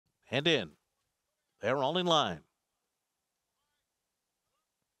and in. They're all in line.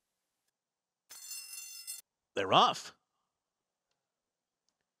 They're off.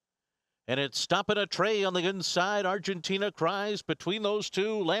 And it's stopping a tray on the inside. Argentina Cries between those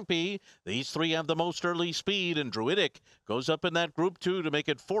two. Lampy. These three have the most early speed, and Druidic goes up in that group two to make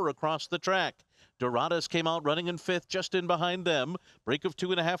it 4 across the track. Doradus came out running in 5th, just in behind them. Break of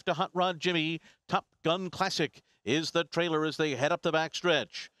 2.5 to Hot Rod Jimmy. Top Gun Classic is the trailer as they head up the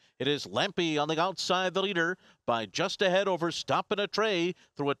backstretch. It is Lampy on the outside, the leader, by just ahead over Stoppin' a Tray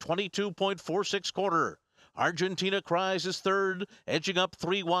through a 22.46 quarter. Argentina Cries is third, edging up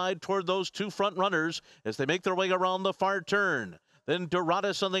 3 wide toward those 2 front runners as they make their way around the far turn. Then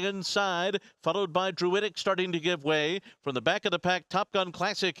Doradus on the inside, followed by Druidic starting to give way. From the back of the pack, Top Gun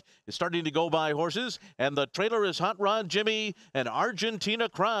Classic is starting to go by horses, and the trailer is Hot Rod Jimmy, and Argentina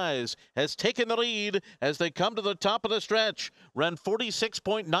Cries has taken the lead as they come to the top of the stretch. Ran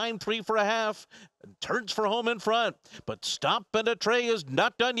 46.93 for a half, and turns for home in front. But Stop and a Tray is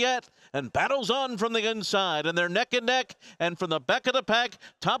not done yet, and battles on from the inside, and they're neck and neck. And from the back of the pack,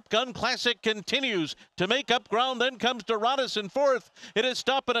 Top Gun Classic continues to make up ground. Then comes Doradus in 4th. It is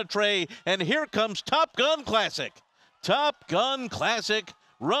Stop and a Tray, and here comes Top Gun Classic. Top Gun Classic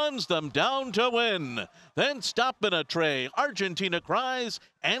runs them down to win. Then Stop and a Tray, Argentina Cries,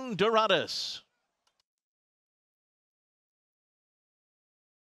 and Doradus.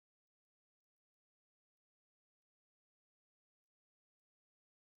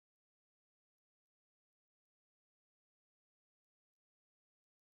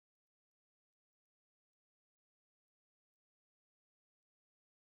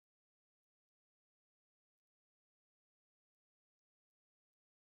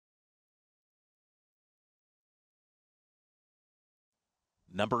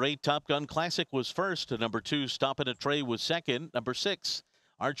 Number 8, Top Gun Classic was first. Number 2, Stop and a Tray was second. Number 6,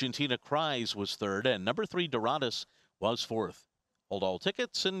 Argentina Cries was third. And number 3, Doradus was fourth. Hold all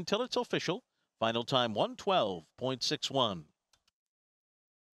tickets until it's official. Final time 112.61.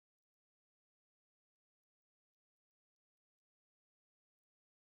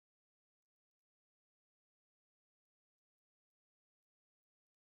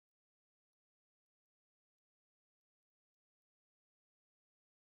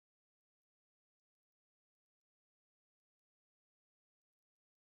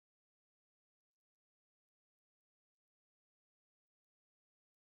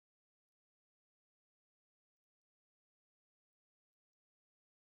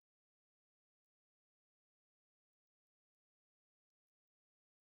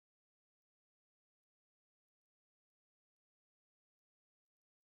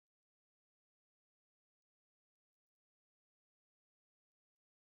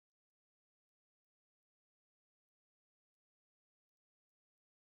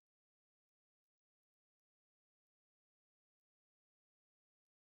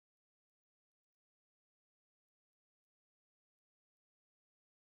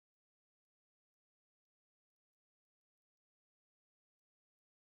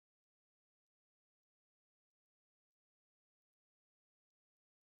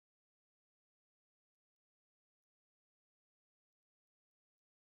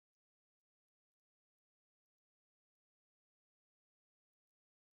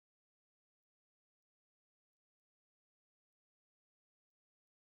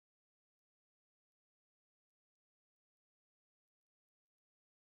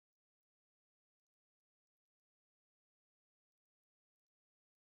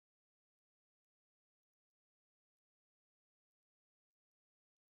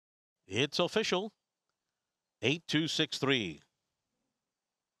 It's official. 8263.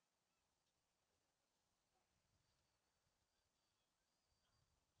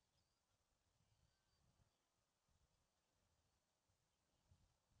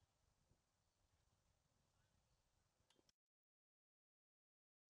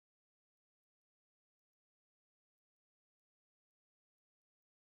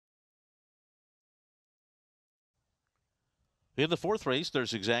 In the 4th race,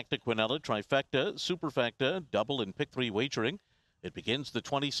 there's Exacta, Quinella, Trifecta, Superfecta, Double, and Pick 3 wagering. It begins the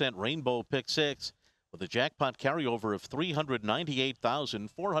 20-cent Rainbow Pick 6 with a jackpot carryover of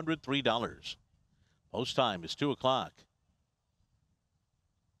 $398,403. Post time is 2 o'clock.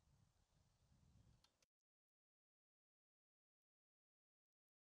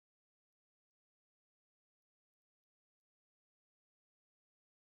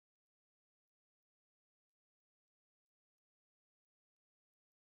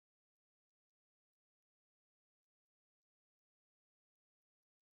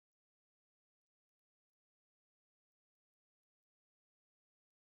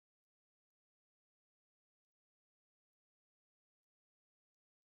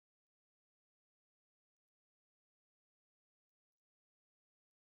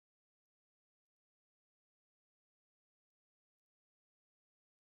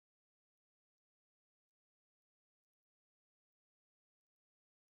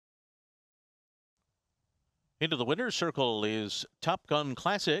 Into the winner's circle is Top Gun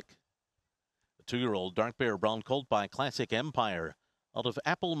Classic, the 2-year-old dark bear brown colt by Classic Empire, out of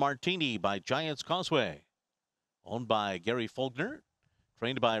Apple Martini by Giants Causeway, owned by Gary Folkner,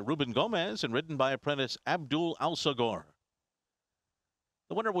 trained by Ruben Gomez, and ridden by apprentice Abdul Alsagor.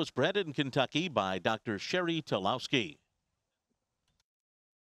 The winner was bred in Kentucky by Dr. Sherry Talowski.